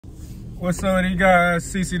What's up, you guys?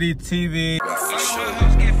 CCD TV. All of my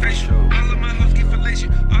hoes get facial. All of my hoes get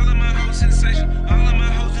fellation. All of my hoes sensation. All of my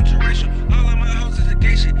hoes interracial. All of my hoes is a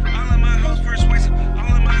gay shit. All of my hoes persuasive.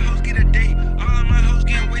 All of my hoes get a date. All of my hoes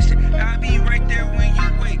get wasted. I'll be right there when you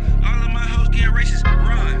wait. All of my hoes get racist.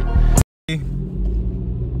 Run.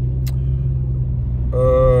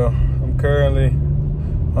 I'm currently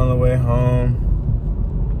on the way home.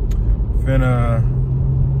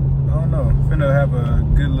 Finna have a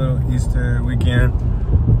good little Easter weekend.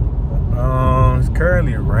 It's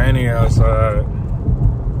currently raining outside,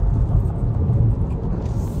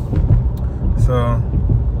 so I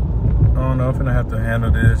don't know. I'm finna have to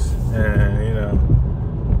handle this and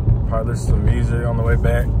probably listen to some music on the way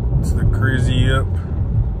back to the crazy up.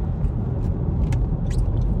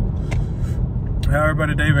 How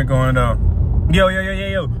everybody day been going though? Yo.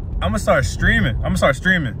 I'm gonna start streaming. So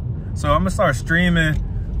I'm gonna start streaming.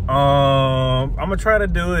 I'm gonna try to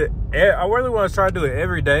do it. I really want to try to do it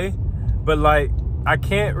every day, but like I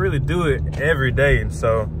can't really do it every day, and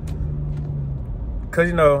so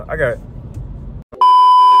I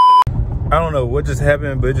don't know what just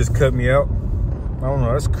happened, but it just cut me out. I don't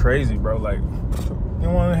know. That's crazy, bro. Like you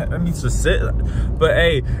want me to sit, but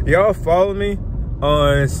hey, y'all follow me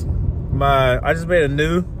on I just made a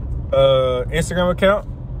new Instagram account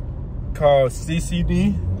called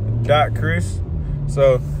CCD Chris.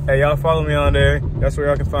 So hey, y'all follow me on there. That's where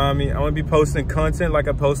y'all can find me. I'm gonna be posting content like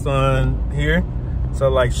I post on here, so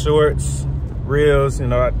like shorts, reels. I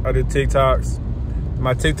do TikToks.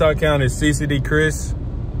 My TikTok account is CCD Chris.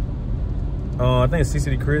 I think it's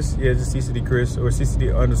CCD Chris. Yeah, just CCD Chris or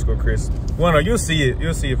CCD_Chris. Well, no, you'll see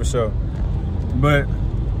it for sure. But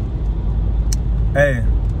hey,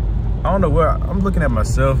 I don't know where I'm looking at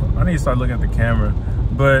myself. I need to start looking at the camera.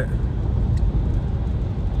 But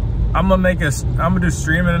I'm gonna do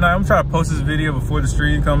streaming tonight. I'm trying to post this video before the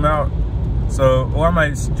stream come out. So, or I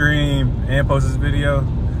might stream and post this video.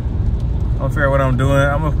 I'm gonna figure out what I'm doing.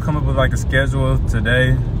 I'm gonna come up with like a schedule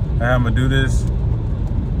today, how I'm gonna do this.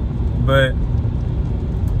 But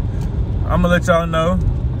I'm gonna let y'all know.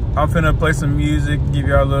 I'm finna play some music, play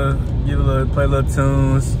little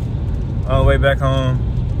tunes on the way back home.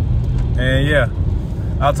 And yeah,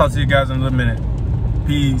 I'll talk to you guys in a little minute.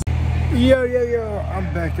 Peace. Yo,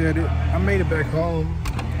 I'm back at it. I made it back home,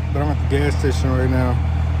 but I'm at the gas station right now.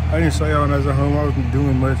 I didn't show y'all when I was at home. I wasn't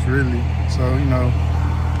doing much really. So,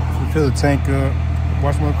 fill the tank up,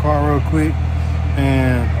 wash my car real quick,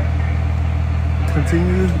 and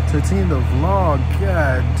continue the vlog.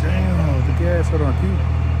 God damn, the gas, hold on,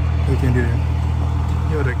 we can't do that.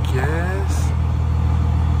 Yo, the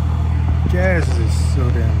gas is so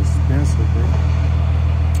damn expensive, bro.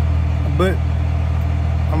 But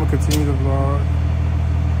I'm gonna continue the vlog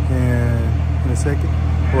and in a second.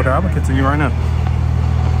 Or I'm gonna continue right now.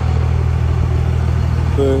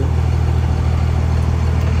 But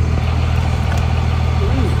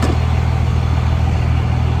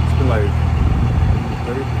it's been like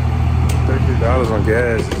 $33 on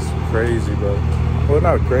gas. It's crazy, bro. Well,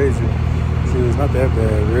 not crazy. See, it's not that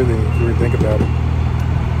bad, really, if you really think about it.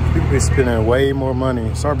 People be spending way more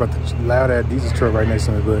money. Sorry about the loud ass diesel truck right next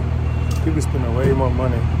to me, but people spending way more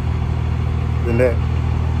money than that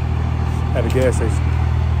at a gas station.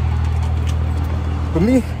 For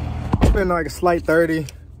me, I spend like a slight 30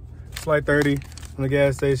 on the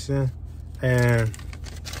gas station. And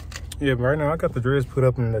yeah, but right now I got the dress put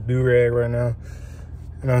up in the do-rag right now.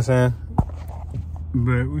 You know what I'm saying?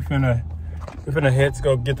 But we finna head to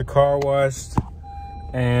go get the car washed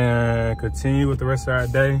and continue with the rest of our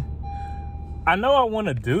day. I know I want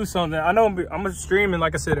to do something. I know I'm streaming,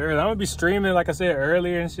 like I said earlier. I'm gonna be streaming, like I said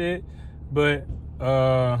earlier and shit. But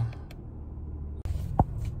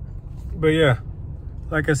yeah,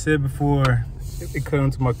 like I said before, it cut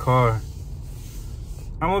into my car.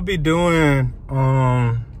 I'm gonna be doing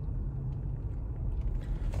a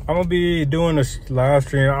live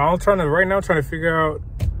stream. Right now I'm trying to figure out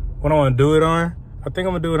what I want to do it on. I think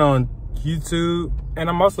I'm gonna do it on YouTube,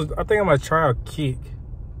 and I think I'm gonna try out Kick.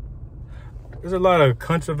 There's a lot of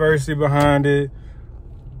controversy behind it.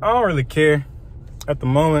 I don't really care at the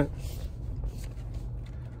moment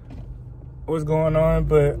what's going on,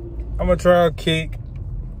 but I'm gonna try out Kick.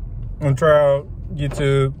 I'm gonna try out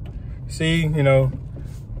YouTube. See,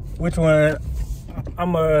 which one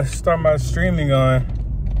I'm gonna start my streaming on.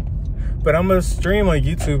 But I'm gonna stream on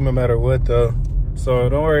YouTube no matter what though. So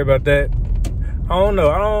don't worry about that. I don't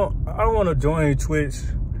know. I don't want to join Twitch.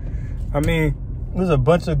 I mean, there's a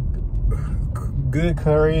bunch of good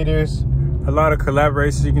creators, a lot of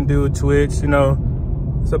collaborations you can do with Twitch.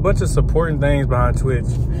 It's a bunch of supporting things behind Twitch.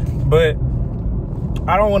 But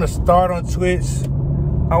I don't want to start on Twitch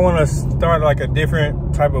I want to start like a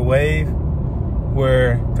different type of wave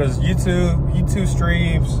where, because YouTube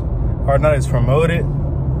streams are not as promoted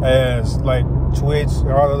as like Twitch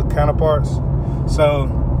or all other counterparts. So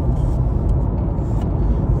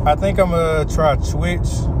I think I'm gonna try Twitch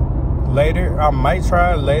later. I might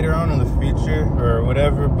try it later on in the future or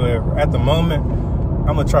whatever, but at the moment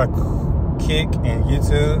I'm gonna try Kick and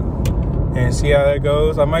YouTube and see how that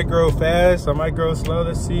goes. I might grow fast, I might grow slow,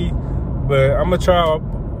 let's see. But I'm gonna try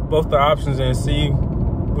both the options and see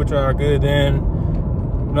which one are good. Then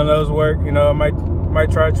none of those work, you know, I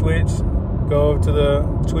might try Twitch, go over to the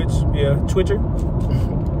Twitcher,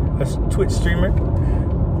 a Twitch streamer,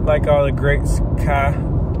 like all the greats, Kai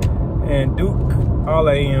and Duke, all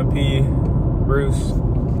the AMP, Bruce,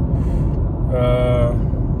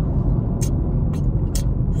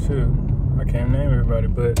 shoot, I can't name everybody,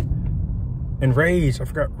 but and Rage, I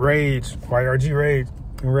forgot Rage, YRG Rage,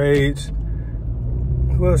 and Rage.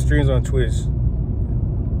 Who else streams on Twitch?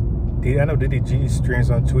 I know DDG streams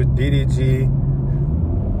on Twitch. DDG.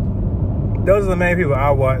 Those are the main people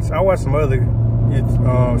I watch. I watch some other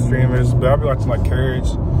streamers, but I'll be watching like Courage.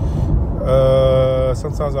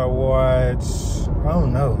 Sometimes I watch, I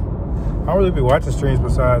don't know. I don't really be watching streams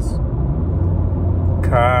besides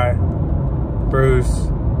Kai, Bruce,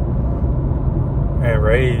 and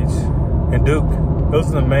Rage, and Duke. Those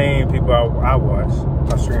are the main people I watch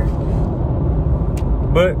on stream.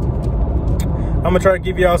 But I'm gonna try to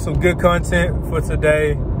give y'all some good content for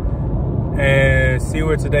today and see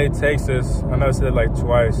where today takes us. I know I said it like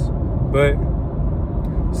twice, but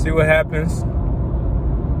see what happens.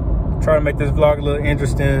 Try to make this vlog a little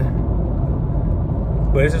interesting,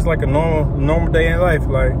 but it's just like a normal day in life,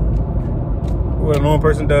 like what a normal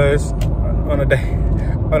person does on a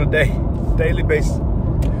daily basis.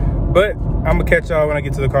 But I'm gonna catch y'all when I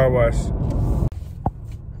get to the car wash.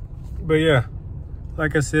 But yeah,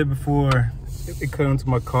 like I said before, it cut into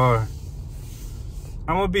my car.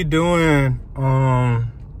 I'm gonna be doing a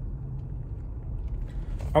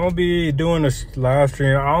live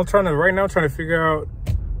stream. Right now I'm trying to figure out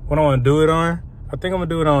what I want to do it on. I think I'm gonna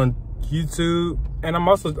do it on YouTube, and I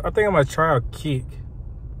think I'm gonna try out Kick.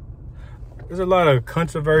 There's a lot of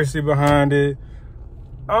controversy behind it.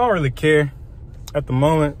 I don't really care at the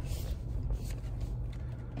moment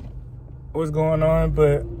what's going on,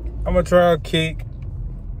 but I'm gonna try out Kick.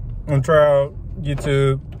 I'm gonna try out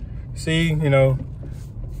YouTube, see, you know,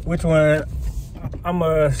 which one I'm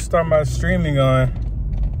gonna start my streaming on.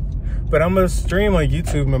 But I'm gonna stream on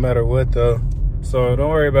YouTube no matter what though, so don't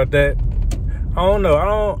worry about that. I don't know, I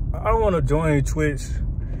don't want to join Twitch.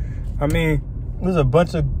 I mean, there's a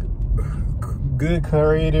bunch of good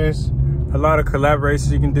creators, a lot of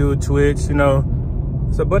collaborations you can do with Twitch, you know.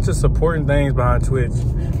 There's a bunch of supporting things behind Twitch,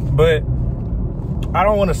 but I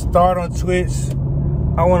don't want to start on Twitch.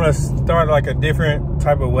 I want to start like a different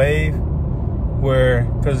type of wave where,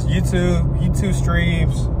 because YouTube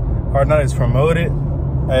streams are not as promoted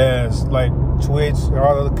as like Twitch or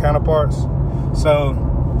all other counterparts. So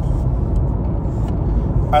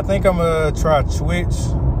I think I'm gonna try Twitch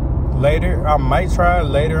later. I might try it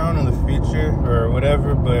later on in the future or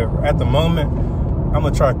whatever, but at the moment I'm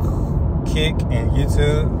gonna try Kick and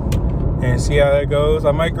YouTube and see how that goes.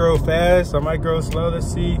 I might grow fast, I might grow slow,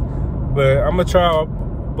 let's see. But I'm gonna try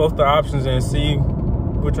both the options and see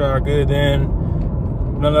which one are good. Then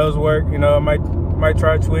none of those work, you know, I might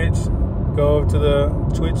try Twitch, go over to the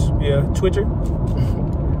Twitcher,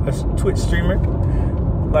 a Twitch streamer,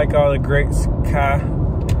 like all the greats, Kai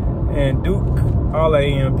and Duke, all the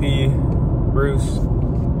AMP, Bruce,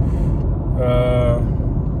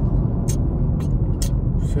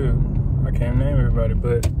 shoot, I can't name everybody,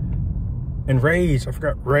 but and Rage, I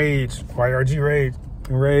forgot Rage, YRG Rage,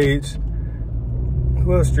 and Rage.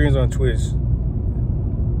 Who else streams on Twitch?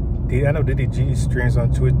 I know DDG streams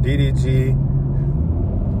on Twitch. DDG.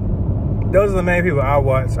 Those are the main people I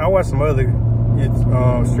watch. I watch some other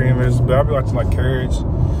streamers, but I'll be watching like Courage.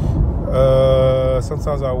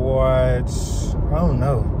 Sometimes I watch, I don't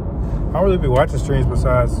know. I don't really be watching streams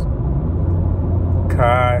besides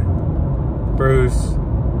Kai, Bruce,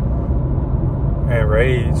 and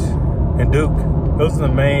Rage, and Duke. Those are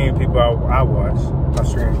the main people I watch on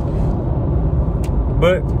stream.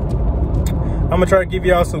 But I'm gonna try to give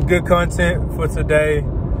y'all some good content for today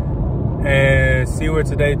and see where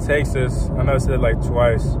today takes us. I know I said it like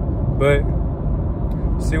twice, but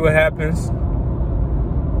see what happens.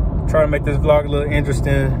 Try to make this vlog a little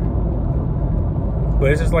interesting, but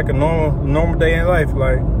it's just like a normal day in life,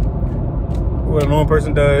 like what a normal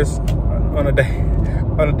person does on a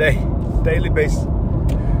daily basis.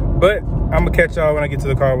 But I'm gonna catch y'all when I get to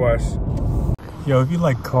the car wash. Yo, if you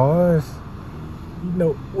like cars, You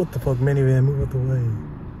know, what the fuck, minivan, move out the way.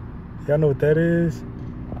 Y'all know what that is?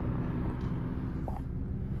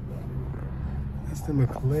 That's the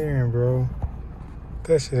McLaren, bro.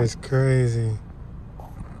 That shit is crazy.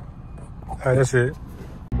 All right, that's it.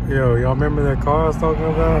 Yo, y'all remember that car I was talking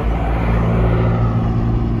about?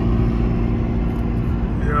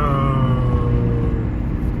 Yo,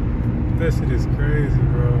 that shit is crazy,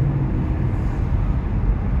 bro.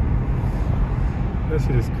 That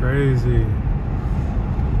shit is crazy.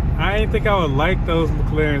 I didn't think I would like those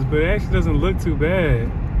McLarens, but it actually doesn't look too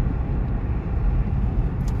bad.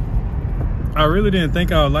 I really didn't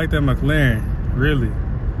think I would like that McLaren, really.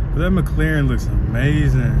 But that McLaren looks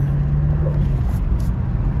amazing.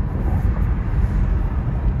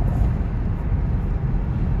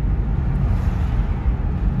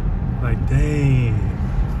 Like, dang.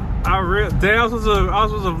 I was supposed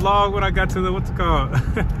to vlog when I got to the, what's it called?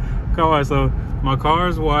 Car wash. So my car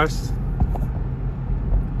is washed.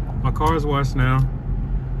 My car is washed now.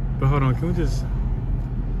 But hold on, can we just,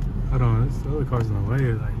 hold on, this other car's in the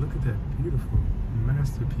way. Like, look at that beautiful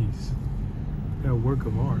masterpiece. That work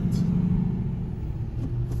of art.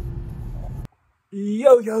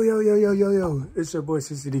 Yo, it's your boy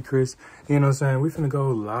CCD Chris. You know what I'm saying? We finna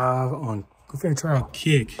go live on, we finna try out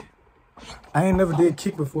Kick. I ain't never did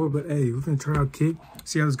Kick before, but hey, we finna try out Kick.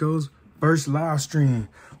 See how this goes. First live stream.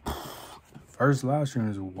 First live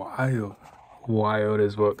stream is wild. Wild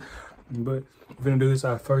as fuck. But we're gonna do this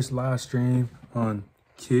our first live stream on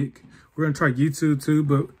Kick. We're gonna try YouTube too,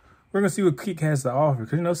 but we're gonna see what Kick has to offer.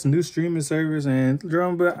 Cause you know, it's a new streaming service and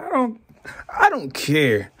drum, but I don't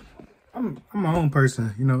care. I'm my own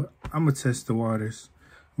person, you know. I'm gonna test the waters.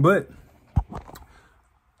 But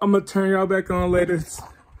I'm gonna turn y'all back on later.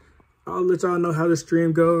 I'll let y'all know how the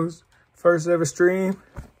stream goes. First ever stream.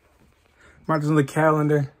 Mark this on the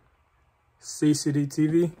calendar. CCD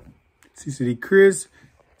TV, CCD Chris,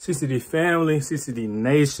 CCD Family, CCD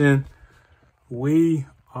Nation. We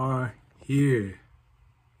are here.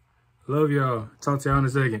 Love y'all. Talk to y'all in a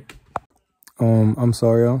second. I'm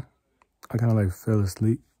sorry, y'all. I kind of like fell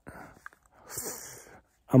asleep.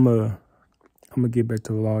 I'm gonna get back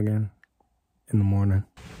to vlogging in the morning.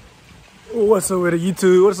 What's up with the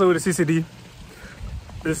YouTube? What's up with the CCD?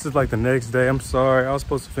 This is like the next day. I'm sorry. I was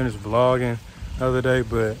supposed to finish vlogging the other day,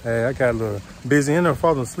 but hey, I got a little busy and I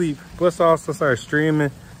falling asleep. Plus I also started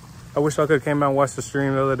streaming. I wish I could have came out and watched the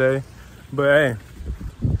stream the other day. But hey,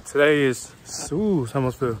 today is, ooh, I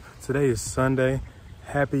almost feel. Today is Sunday.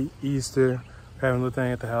 Happy Easter. We're having a little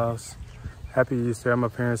thing at the house. Happy Easter at my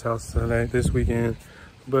parents' house today, this weekend.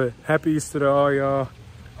 But happy Easter to all y'all.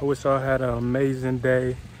 I wish y'all had an amazing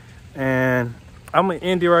day. And I'm gonna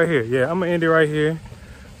end it right here. Yeah, I'm gonna end it right here.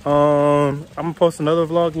 I'm gonna post another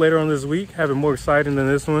vlog later on this week, have it more exciting than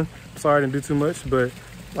this one. Sorry I didn't do too much, but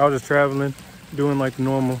I was just traveling, doing like the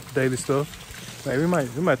normal daily stuff. Like we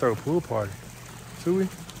might throw a pool party. Should we?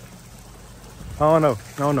 I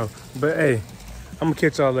don't know. But hey, I'm gonna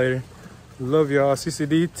catch y'all later. Love y'all.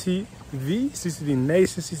 CCD TV, CCD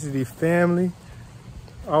Nation, CCD Family.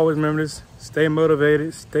 Always remember this, stay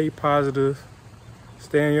motivated, stay positive,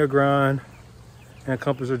 stay on your grind, and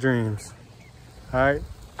accomplish your dreams. All right?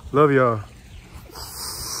 Love y'all.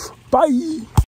 Bye.